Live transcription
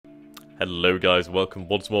Hello guys, welcome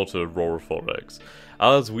once more to Aurora 4X.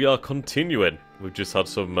 As we are continuing, we've just had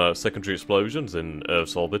some secondary explosions in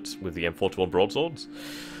Earth's orbit with the M41 broadswords.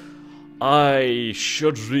 I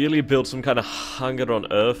should really build some kind of hangar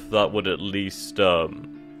on Earth that would at least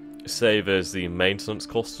save us the maintenance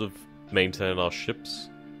costs of maintaining our ships.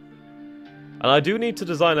 And I do need to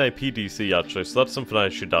design a PDC actually, so that's something I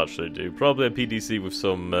should actually do. Probably a PDC with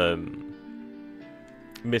some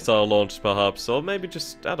missile launch perhaps, or maybe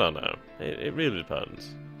just, I don't know. It really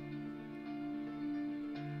depends.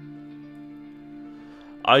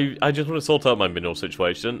 I just want to sort out my mineral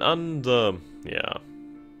situation, and yeah.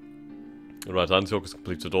 Right, Antioch has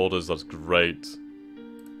completed orders, that's great.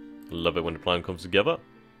 I love it when the plan comes together.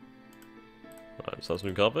 Right, so that's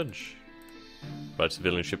new garbage. Right,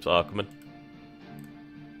 civilian ships are coming.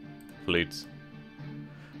 Fleets.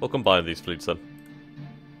 We'll combine these fleets then.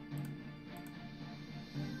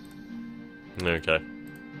 Okay.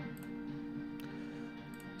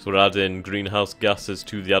 So we're adding greenhouse gases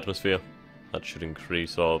to the atmosphere. That should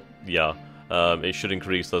increase, or yeah, it should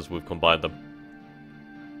increase as we've combined them.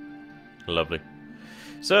 Lovely.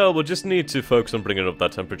 So we'll just need to focus on bringing up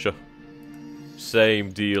that temperature. Same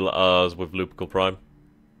deal as with Lupical Prime.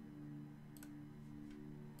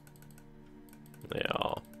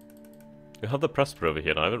 Yeah. We have the Presper over here,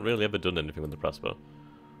 and I haven't really ever done anything with the Presper.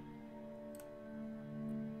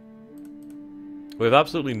 We have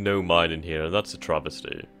absolutely no mine in here, and that's a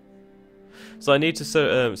travesty. So I need to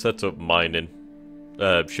set up mining,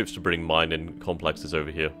 ships to bring mining complexes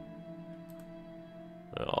over here.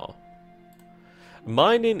 Oh.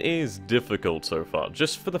 Mining is difficult so far,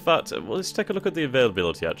 just for the fact... Well, let's take a look at the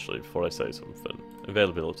availability, actually, before I say something.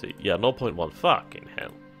 Availability. Yeah, 0.1. Fucking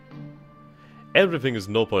hell. Everything is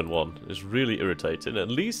 0.1. It's really irritating. At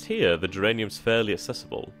least here, the geranium's fairly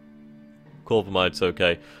accessible. Corvamite's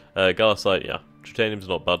okay. Galasite, yeah. Titanium's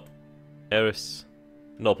not bad. Eris,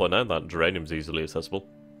 0.9. That geranium's easily accessible.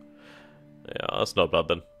 Yeah, that's not bad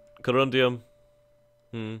then. Corundium,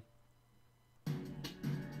 0.9.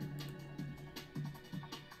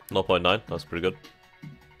 That's pretty good.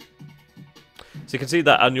 So you can see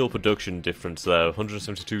that annual production difference there,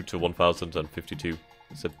 172 to 1052.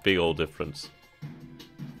 It's a big old difference.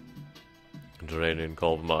 Geranium,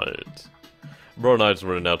 Corvamite. Boronite's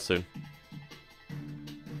running out soon.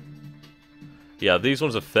 Yeah, these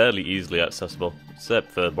ones are fairly easily accessible, except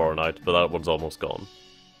for Boronite, but that one's almost gone.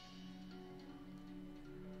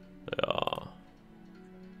 Yeah.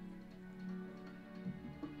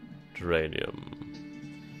 Geranium.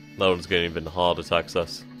 That one's getting even harder to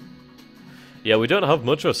access. Yeah, we don't have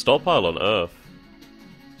much of a stockpile on Earth.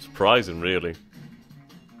 Surprising, really.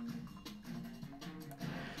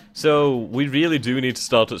 So, we really do need to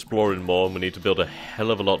start exploring more, and we need to build a hell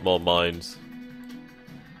of a lot more mines.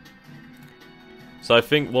 So I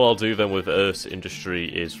think what I'll do then with Earth's industry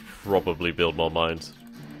is probably build more mines.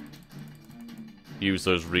 Use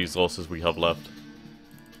those resources we have left.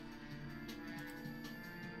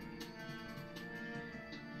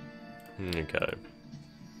 Okay.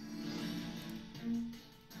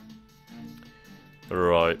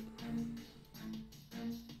 Right.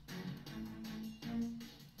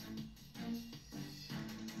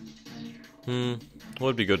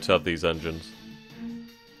 Would be good to have these engines.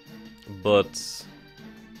 But...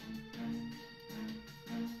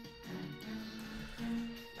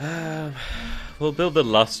 we'll build the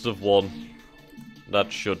last of one.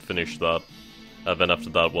 That should finish that. And then after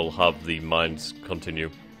that we'll have the mines continue.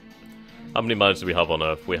 How many mines do we have on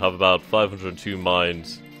Earth? We have about 502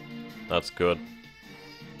 mines. That's good.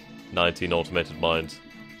 19 automated mines.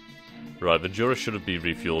 Right, the Jura should be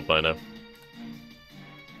refueled by now.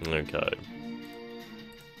 Okay.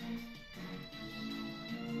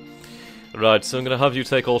 Right, so I'm going to have you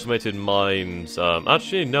take automated mines.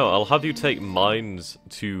 Actually, no, I'll have you take mines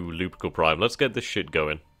to Lupical Prime. Let's get this shit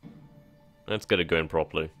going. Let's get it going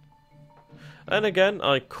properly. And again,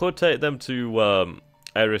 I could take them to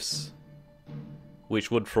Eris,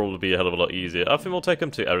 which would probably be a hell of a lot easier. I think we'll take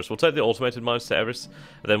them to Eris. We'll take the automated mines to Eris,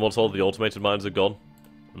 and then once all the automated mines are gone,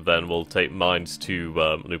 then we'll take mines to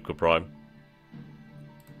Lupical Prime.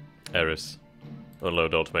 Eris.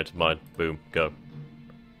 Unload automated mine. Boom. Go.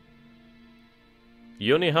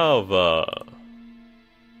 You only have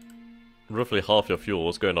roughly half your fuel.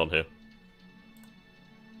 What's going on here?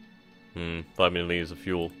 5 million liters of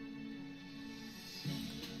fuel.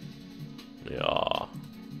 Yeah.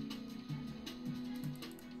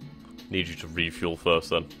 Need you to refuel first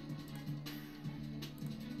then.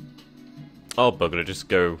 Oh, bugger it. Just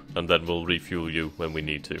go and then we'll refuel you when we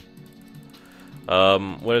need to.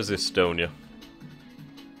 Where's Estonia?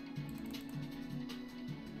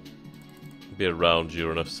 Be around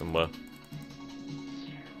Uranus somewhere.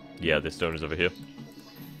 Yeah, this stone is over here.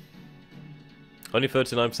 Only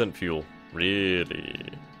 39% fuel. Really?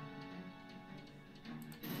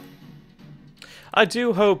 I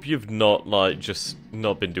do hope you've not, like, just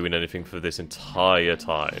not been doing anything for this entire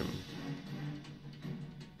time.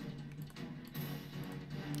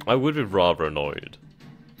 I would be rather annoyed.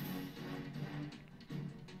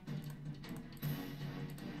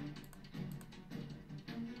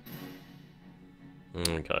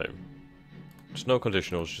 Okay. Just no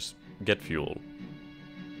conditionals, just get fuel.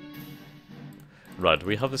 Right,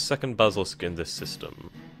 we have the second basilisk in this system.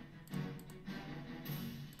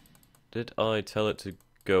 Did I tell it to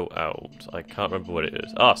go out? I can't remember what it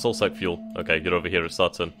is. Ah, soul site fuel. Okay, get over here at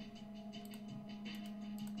Saturn.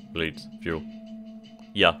 Bleeds, fuel.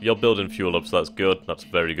 Yeah, you're building fuel up, so that's good. That's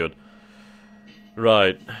very good.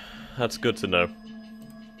 Right, that's good to know.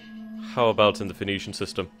 How about in the Phoenician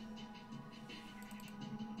system?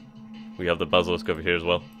 We have the basilisk over here as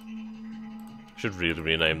well. Should really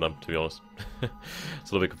rename them, to be honest. It's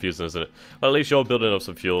a little bit confusing, isn't it? Well, at least you're building up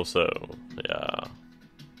some fuel, so yeah.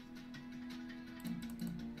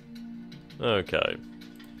 Okay.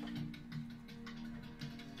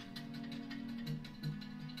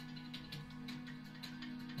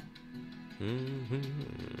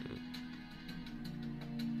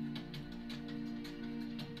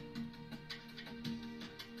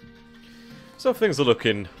 So things are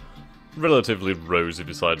looking relatively rosy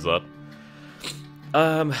besides that.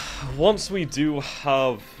 Once we do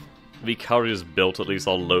have the carriers built, at least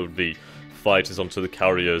I'll load the fighters onto the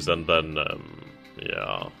carriers and then,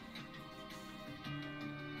 yeah.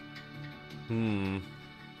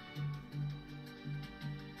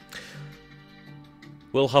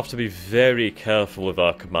 We'll have to be very careful with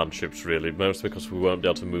our command ships, really, mostly because we won't be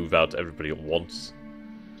able to move out everybody at once.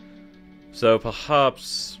 So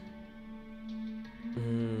perhaps...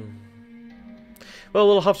 Well,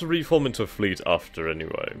 we'll have to reform into a fleet after,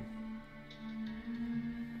 anyway.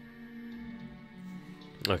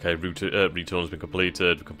 Okay, return has been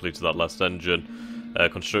completed. We completed that last engine.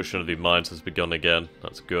 Construction of the mines has begun again.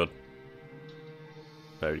 That's good.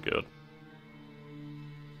 Very good.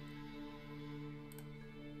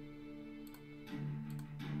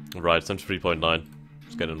 Right, 73.9.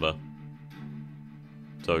 Let's get in there.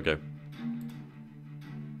 It's okay.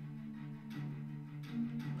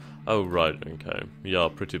 Oh, right, okay. You are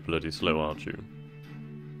pretty bloody slow, aren't you?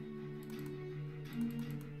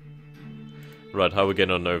 Right, how are we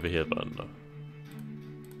getting on over here, then?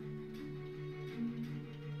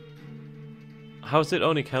 How's it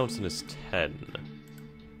only counting as 10?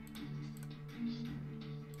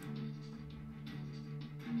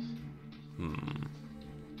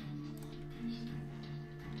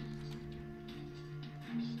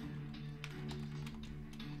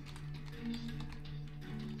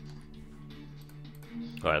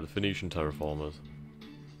 Alright, the Phoenician terraformers.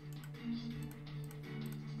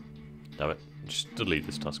 Damn it. Just delete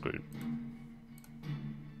this task route.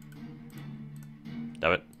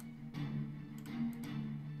 Damn it.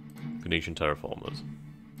 Phoenician terraformers.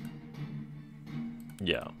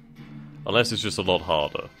 Yeah. Unless it's just a lot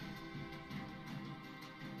harder.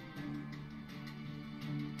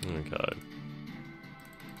 Okay.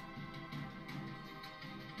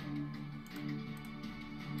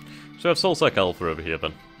 So we have Soulsec Alpha over here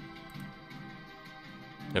then.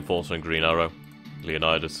 Enforcer and Green Arrow.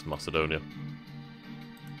 Leonidas, Macedonia.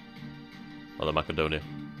 Other Macedonia.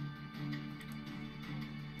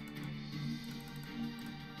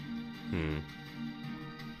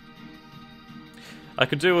 I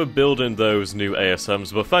could do with building those new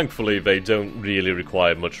ASMs, but thankfully they don't really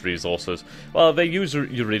require much resources. Well, they use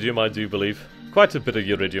Iridium, I do believe. Quite a bit of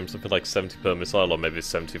Iridium, something like 70 per missile, or maybe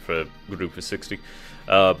 70 for a group of 60.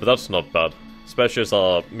 But that's not bad. Especially as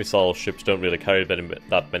our missile ships don't really carry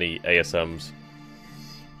that many ASMs.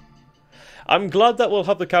 I'm glad that we'll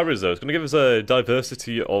have the carriers though. It's going to give us a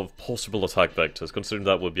diversity of possible attack vectors, considering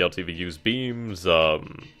that we'll be able to either use beams,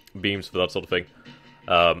 beams for that sort of thing,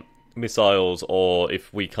 missiles, or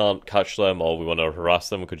if we can't catch them or we want to harass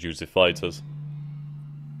them, we could use the fighters.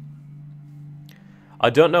 I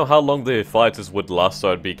don't know how long the fighters would last,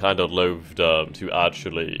 so I'd be kind of loath to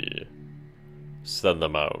actually send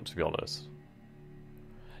them out, to be honest.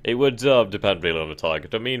 It would depend really on the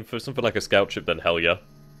target. I mean, for something like a scout ship, then hell yeah.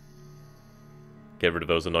 Get rid of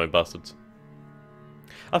those annoying bastards.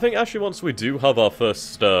 I think actually once we do have our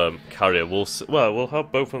first carrier, we'll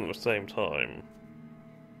have both of them at the same time.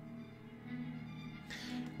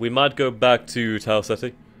 We might go back to Tau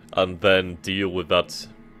Ceti and then deal with that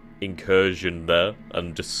incursion there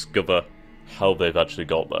and discover how they've actually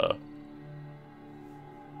got there.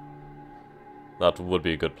 That would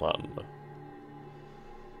be a good plan.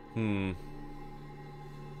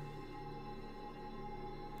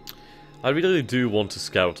 I really do want to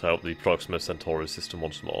scout out the Proxima Centauri system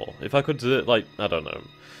once more. If I could, like, I don't know,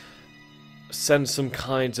 send some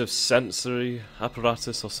kinds of sensory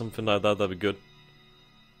apparatus or something like that, that'd be good.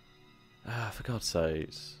 For God's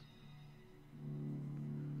sakes.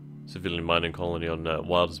 Civilian mining colony on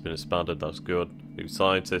Wild has been expanded, that's good. New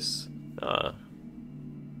scientists.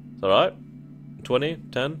 It's alright. 20,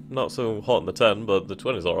 10, not so hot in the 10, but the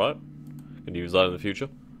 20's alright. Can use that in the future.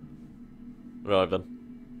 Right then.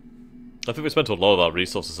 I think we spent a lot of our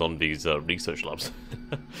resources on these research labs.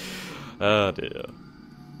 Ah dear.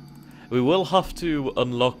 We will have to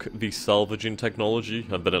unlock the salvaging technology,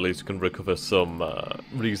 and then at least we can recover some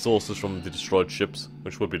resources from the destroyed ships,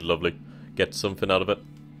 which would be lovely. Get something out of it.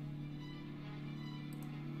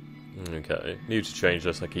 Okay, need to change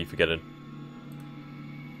this, I keep forgetting.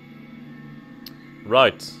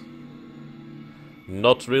 Right.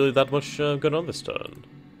 Not really that much going on this turn.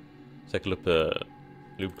 Take a look at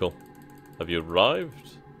Lupical. Have you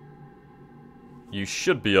arrived? You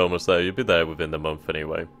should be almost there. You'll be there within the month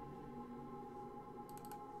anyway.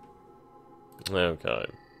 Okay.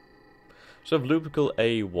 So I have Lupical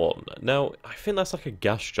A1. Now, I think that's like a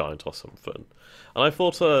gas giant or something. And I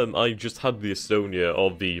thought I just had the Estonia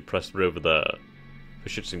or the Pressed over there for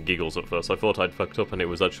shits and giggles at first. I thought I'd fucked up and it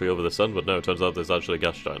was actually over the sun, but no, it turns out there's actually a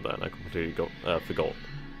gas giant there and I completely forgot.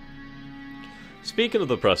 Speaking of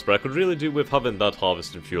the Presper, I could really do with having that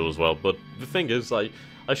harvesting fuel as well, but the thing is, I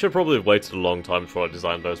should probably have waited a long time before I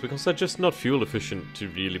designed those, because they're just not fuel efficient to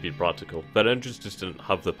really be practical. Their engines just didn't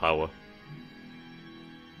have the power.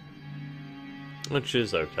 Which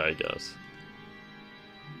is okay, I guess.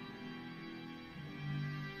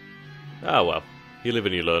 Ah well, you live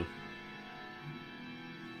and you learn.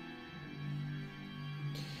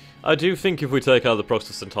 I do think if we take out the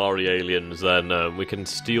Proxima Centauri aliens, then we can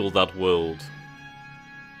steal that world.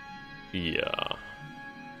 Yeah.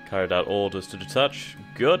 Carried out orders to detach.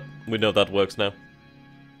 Good. We know that works now.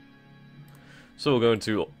 So we're going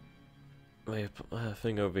to put my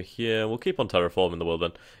thing over here. We'll keep on terraforming the world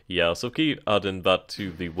then. Yeah, so keep adding that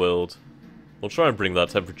to the world. We'll try and bring that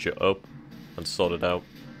temperature up and sort it out.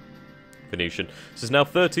 Phoenician. This is now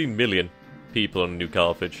 13 million people on New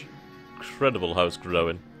Carthage. Incredible how it's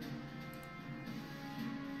growing.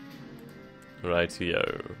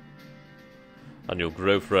 Rightio. Annual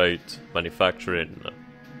growth rate, manufacturing.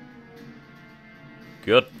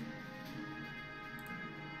 Good.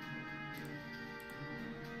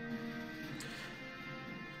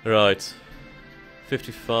 Right.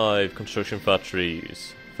 55 construction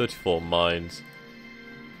factories, 34 mines.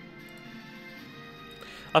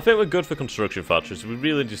 I think we're good for construction factories. We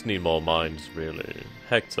really just need more mines, really.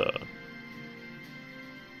 Hector.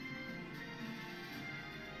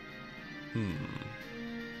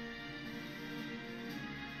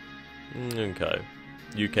 Okay.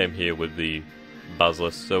 You came here with the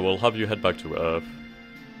Basilisk, so we'll have you head back to Earth.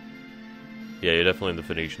 Yeah, you're definitely in the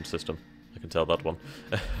Phoenician system. I can tell that one.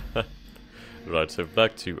 Right, so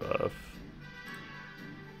back to Earth.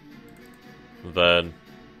 Then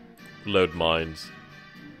load mines.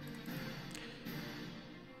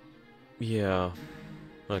 Yeah.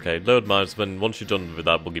 Okay, load mines, then once you're done with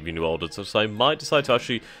that, we'll give you new orders. So I might decide to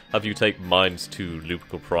actually have you take mines to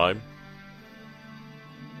Lupical Prime.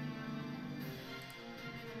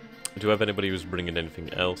 Do I have anybody who's bringing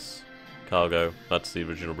anything else? Cargo, that's the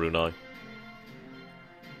original Brunei.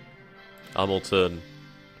 Hamilton.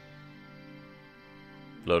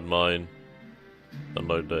 Load mine.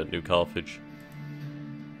 Unload New Carthage.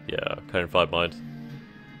 Yeah, carrying 5 mines.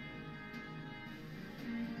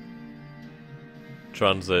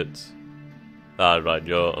 Transit. Ah, right,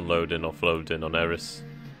 you're unloading, offloading on Eris.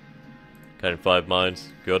 Carrying 5 mines,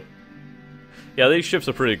 good. Yeah, these ships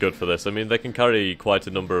are pretty good for this. I mean, they can carry quite a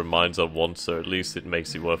number of mines at once, so at least it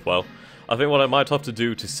makes it worthwhile. I think what I might have to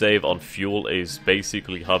do to save on fuel is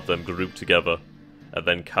basically have them grouped together and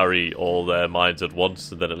then carry all their mines at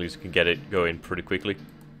once, and then at least we can get it going pretty quickly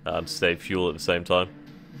and save fuel at the same time.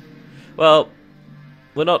 Well,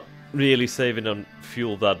 we're not really saving on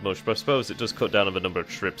fuel that much, but I suppose it does cut down on the number of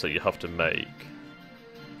trips that you have to make.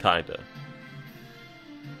 Kinda.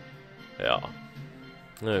 Yeah.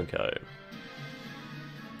 Okay.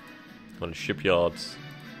 On shipyards.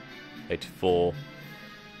 84.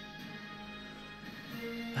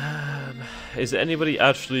 Is anybody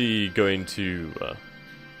actually going to... so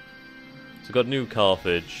we've got New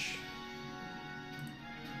Carthage.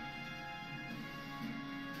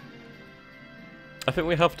 I think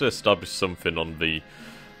we have to establish something on the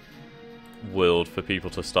world for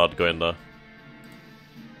people to start going there.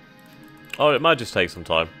 Oh, it might just take some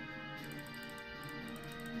time.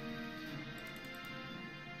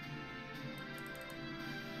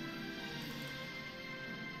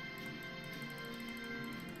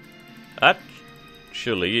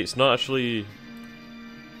 Actually, it's not actually...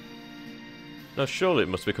 No, surely it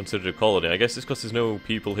must be considered a colony. I guess it's because there's no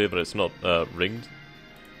people here, but it's not ringed.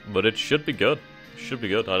 But it should be good. Should be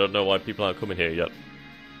good. I don't know why people aren't coming here yet.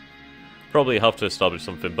 Probably have to establish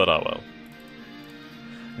something, but oh well.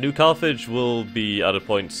 New Carthage will be at a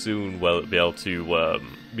point soon where it'll be able to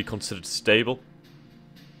be considered stable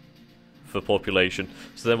for population.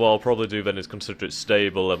 So then what I'll probably do then is consider it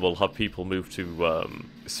stable, and we'll have people move to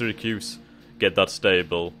Syracuse, get that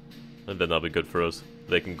stable, and then that'll be good for us.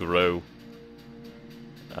 They can grow,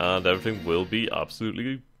 and everything will be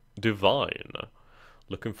absolutely divine.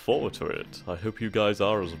 Looking forward to it. I hope you guys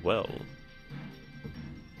are as well.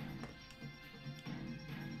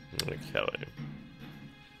 Okay.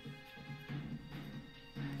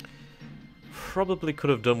 Probably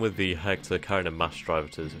could have done with the Hector carrying a mass driver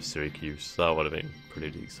to Syracuse. That would have been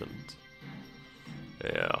pretty decent.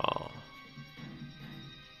 Yeah.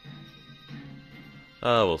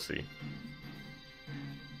 We'll see.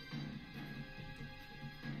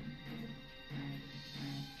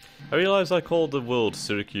 I realise I called the world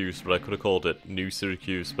Syracuse, but I could have called it New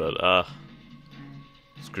Syracuse, but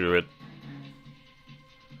screw it.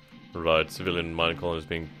 Right, civilian mining colony is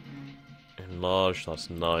being enlarged, that's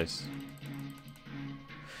nice.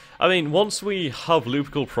 I mean, once we have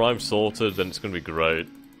Lupical Prime sorted, then it's going to be great.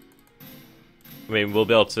 I mean, we'll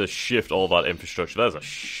be able to shift all that infrastructure. There's a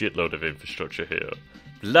shitload of infrastructure here.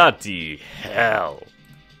 Bloody hell!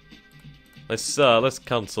 Let's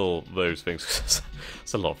cancel those things.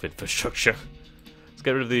 It's a lot of infrastructure. Let's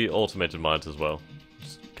get rid of the automated mines as well.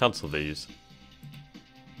 Just cancel these.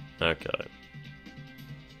 Okay.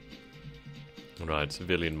 Right,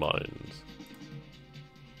 civilian mines.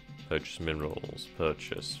 Purchase minerals.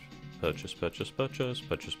 Purchase. Purchase.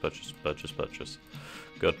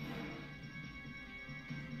 Good.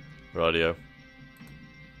 Radio.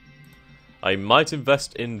 I might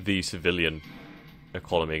invest in the civilian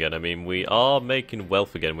economy again. I mean, we are making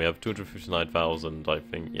wealth again. We have 259,000, I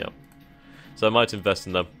think, yeah. So I might invest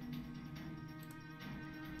in them.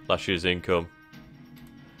 Last year's income.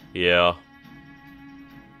 Yeah.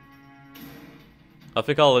 I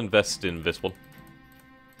think I'll invest in this one.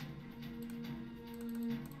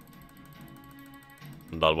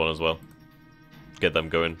 And that one as well. Get them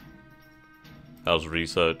going. How's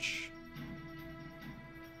research?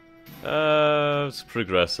 It's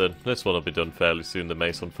progressing. This one will be done fairly soon, the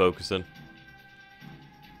Mason focusing.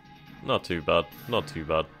 Not too bad. Not too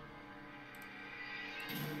bad.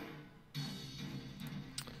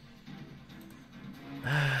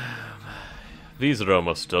 These are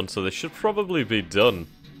almost done, so they should probably be done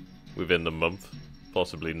within the month.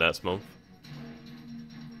 Possibly next month.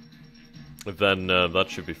 Then that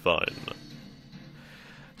should be fine.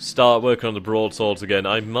 Start working on the broadswords again.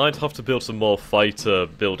 I might have to build some more fighter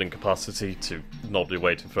building capacity to not be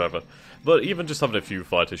waiting forever. But even just having a few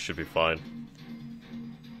fighters should be fine.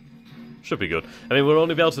 Should be good. I mean, we'll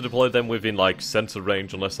only be able to deploy them within, like, sensor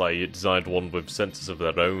range unless I designed one with sensors of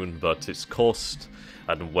their own, but it's cost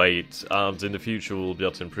and weight, and in the future we'll be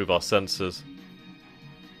able to improve our sensors.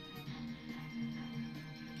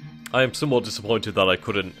 I am somewhat disappointed that I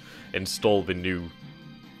couldn't install the new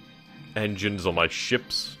engines on my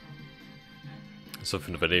ships.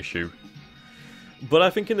 Something of an issue. But I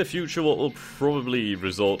think in the future what we'll probably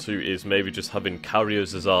resort to is maybe just having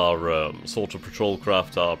carriers as our sort of patrol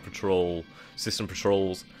craft, our patrol system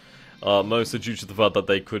patrols. Mostly due to the fact that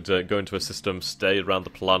they could go into a system, stay around the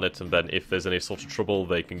planet, and then if there's any sort of trouble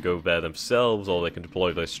they can go there themselves, or they can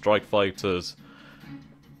deploy their strike fighters.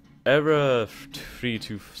 Error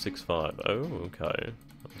 3265. Oh, okay.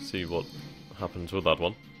 Let's see what happens with that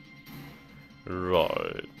one.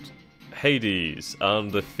 Right. Hades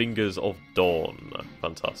and the Fingers of Dawn.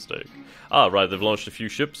 Fantastic. Ah, right, they've launched a few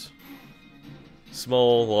ships.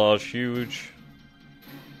 Small, large, huge.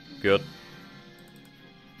 Good.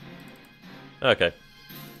 Okay.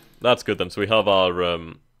 That's good then. So we have our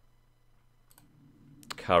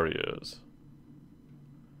carriers.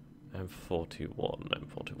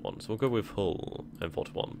 M41. So we'll go with Hull.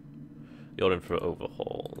 M41. You're in for an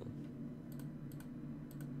overhaul.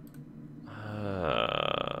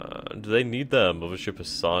 Do they need their mothership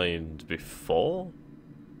assigned before?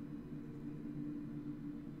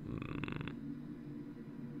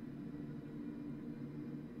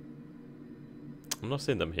 I'm not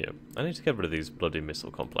seeing them here. I need to get rid of these bloody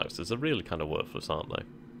missile complexes. They're really kind of worthless, aren't they?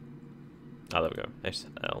 Ah, there we go.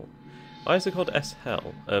 SL. Why is it called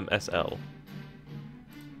SL? SL.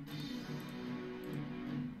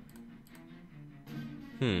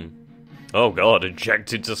 Oh god,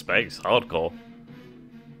 ejected to space. Hardcore.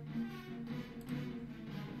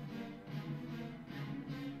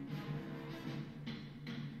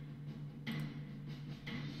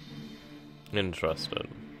 Interesting.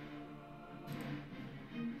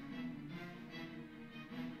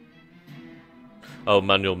 Oh,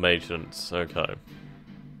 manual maintenance. Okay.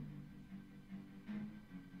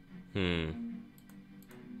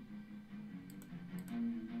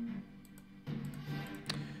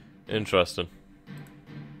 Interesting.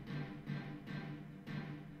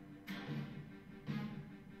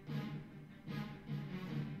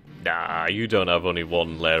 Nah, you don't have only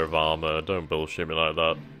one layer of armor. Don't bullshit me like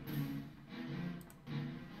that.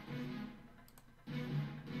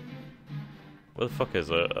 Where the fuck is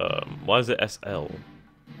it? Why is it SL?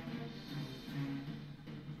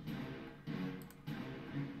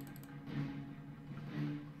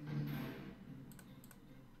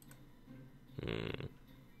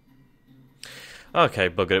 Okay,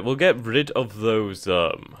 bugger it. We'll get rid of those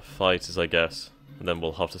fighters, I guess, and then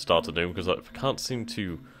we'll have to start anew because I can't seem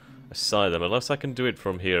to assign them unless I can do it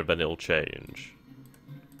from here. Then it'll change.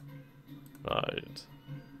 Right.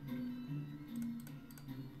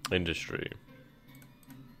 Industry.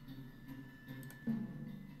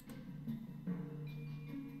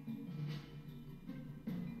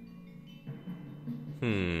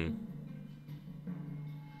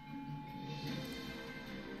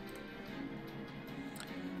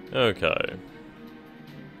 Okay.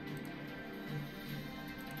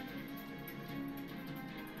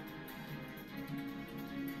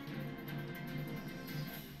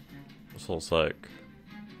 What's all sec?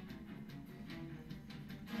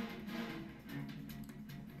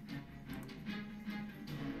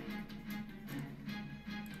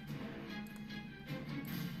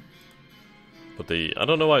 But I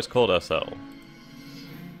don't know why it's called SL.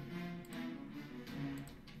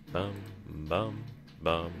 Bum, bum,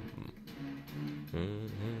 bum.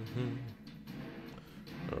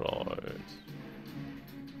 Right.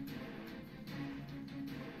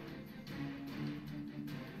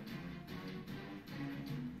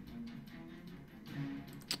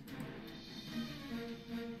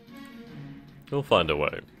 We'll find a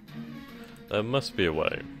way. There must be a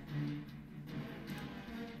way.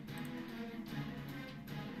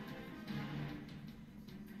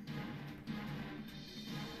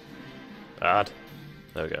 Add.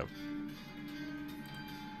 There we go.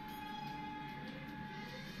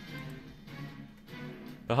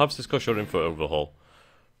 Perhaps discuss your info overhaul.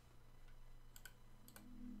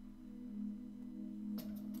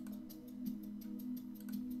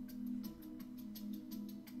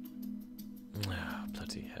 Ah,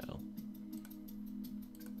 bloody hell.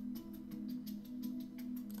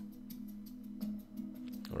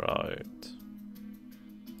 Right.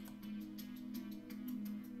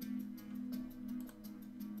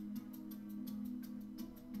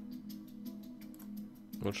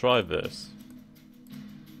 We'll try this.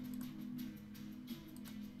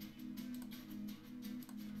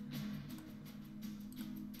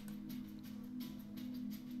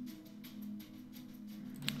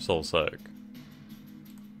 Soul sec.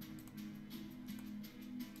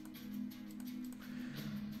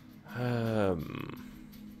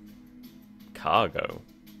 Cargo.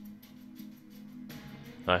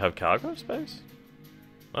 I have cargo space?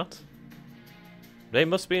 What? They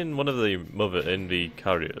must be in one of the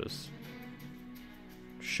carriers.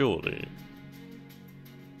 Surely.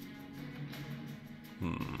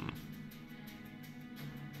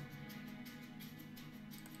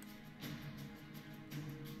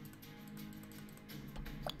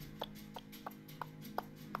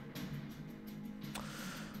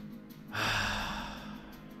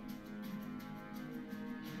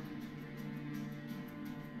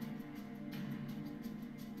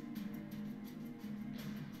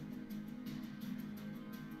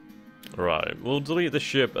 Right, we'll delete the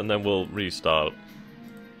ship and then we'll restart.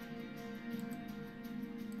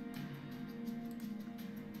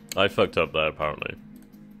 I fucked up there, apparently.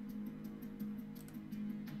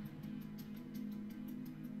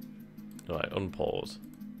 Right, unpause.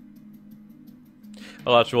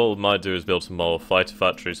 Well, actually, what we might do is build some more fighter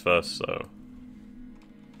factories first, so...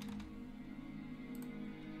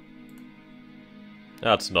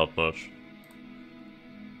 That's not much.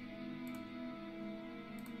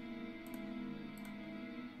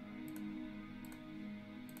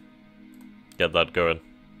 Get that going.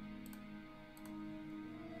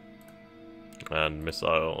 And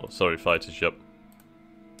missile... Sorry, fighters, yep.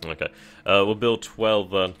 Okay. We'll build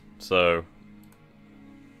 12 then, so...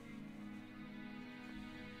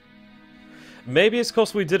 Maybe it's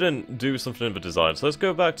because we didn't do something in the design, so let's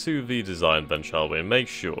go back to the design then, shall we, and make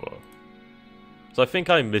sure. So I think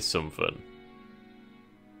I missed something.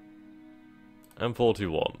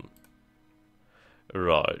 M41.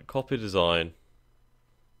 Right, copy design.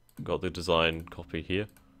 Got the design copy here.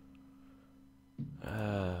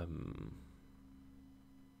 I'm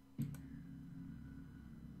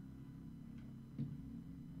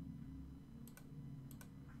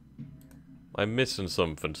missing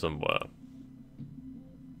something somewhere.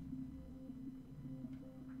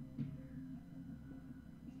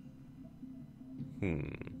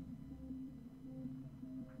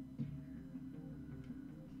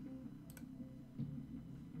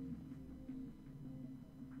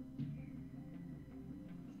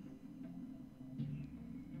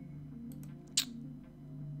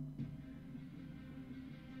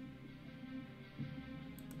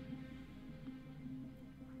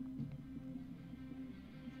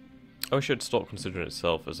 I wish it'd stop considering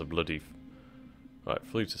itself as a bloody... Right,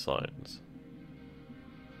 flew to science.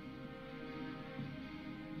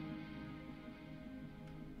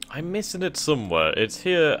 I'm missing it somewhere. It's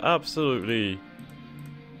here, absolutely...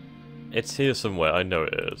 It's here somewhere, I know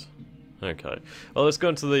it is. Okay. Well, let's go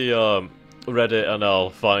into the Reddit and I'll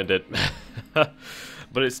find it. But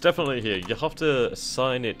it's definitely here. You have to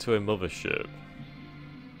assign it to a mothership.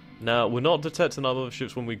 Now, we're not detecting our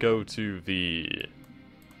motherships when we go to the...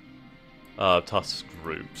 task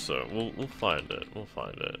group, so we'll find it. We'll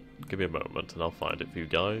find it. Give me a moment, and I'll find it for you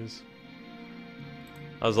guys.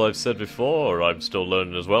 As I've said before, I'm still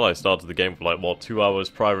learning as well. I started the game for like what 2 hours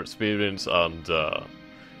prior experience, and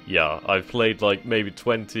yeah, I've played like maybe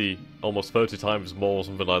 20, almost 30 times more,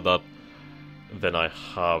 something like that, than I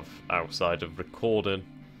have outside of recording.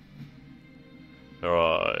 All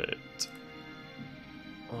right.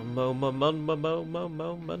 A moment.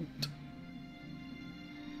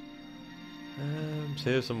 It's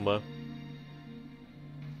here somewhere.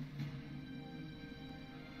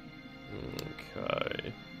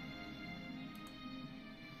 Okay.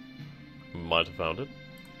 Might have found it.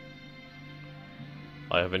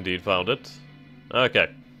 I have indeed found it. Okay.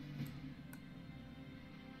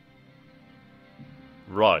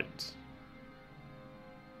 Right.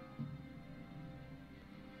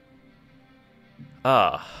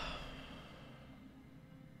 Ah.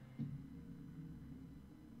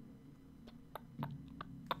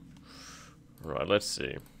 Right, let's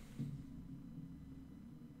see.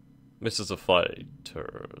 Misses of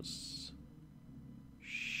fighters.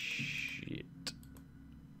 Shit.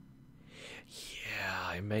 Yeah,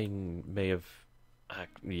 I may have...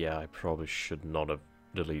 Yeah, I probably should not have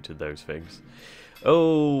deleted those things.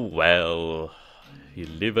 Oh, well. You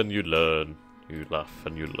live and you learn. You laugh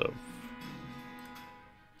and you love.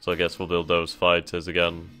 So I guess we'll build those fighters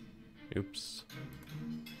again. Oops.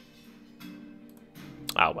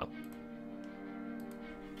 Ah, well.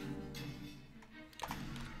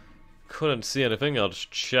 Couldn't see anything, I'll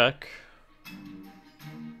just check.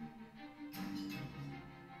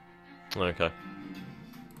 Okay.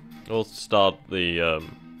 We'll start the,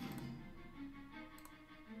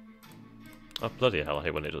 Oh, bloody hell, I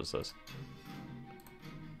hate when it does this.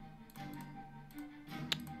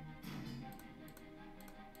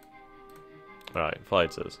 Alright,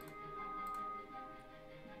 fighters.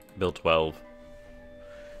 Build 12.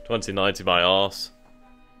 2090 by arse.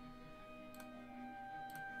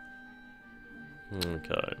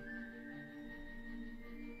 Okay.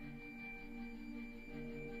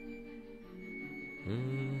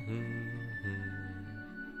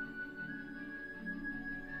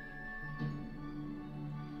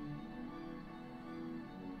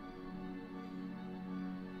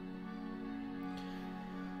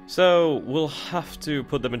 So, we'll have to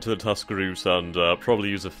put them into the task groups and probably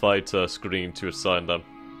use a fighter screen to assign them.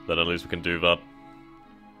 Then at least we can do that.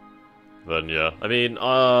 Then yeah, I mean,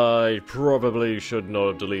 I probably should not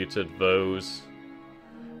have deleted those.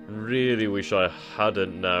 Really wish I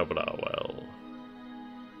hadn't now, but oh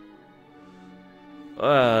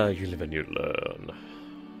well. You live and you learn.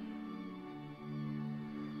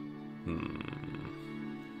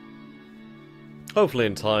 Hopefully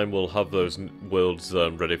in time we'll have those worlds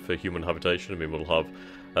ready for human habitation. I mean, we'll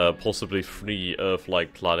have possibly 3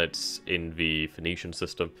 Earth-like planets in the Phoenician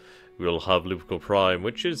system. We'll have Lupical Prime,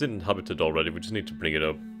 which is inhabited already, we just need to bring it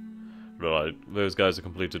up. Right, those guys are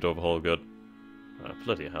completed overhaul good.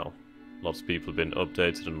 Bloody hell. Lots of people have been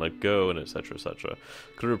updated and let go, and etc, etc.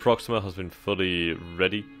 Crew Proxima has been fully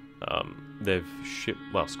ready. They've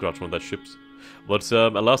scratched one of their ships. But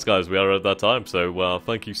alas guys, we are at that time, so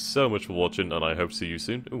thank you so much for watching, and I hope to see you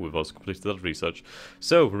soon. Ooh, we've also completed that research.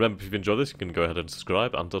 So, remember, if you've enjoyed this, you can go ahead and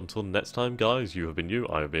subscribe, and until next time guys, you have been you,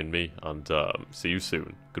 I have been me, and see you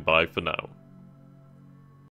soon. Goodbye for now.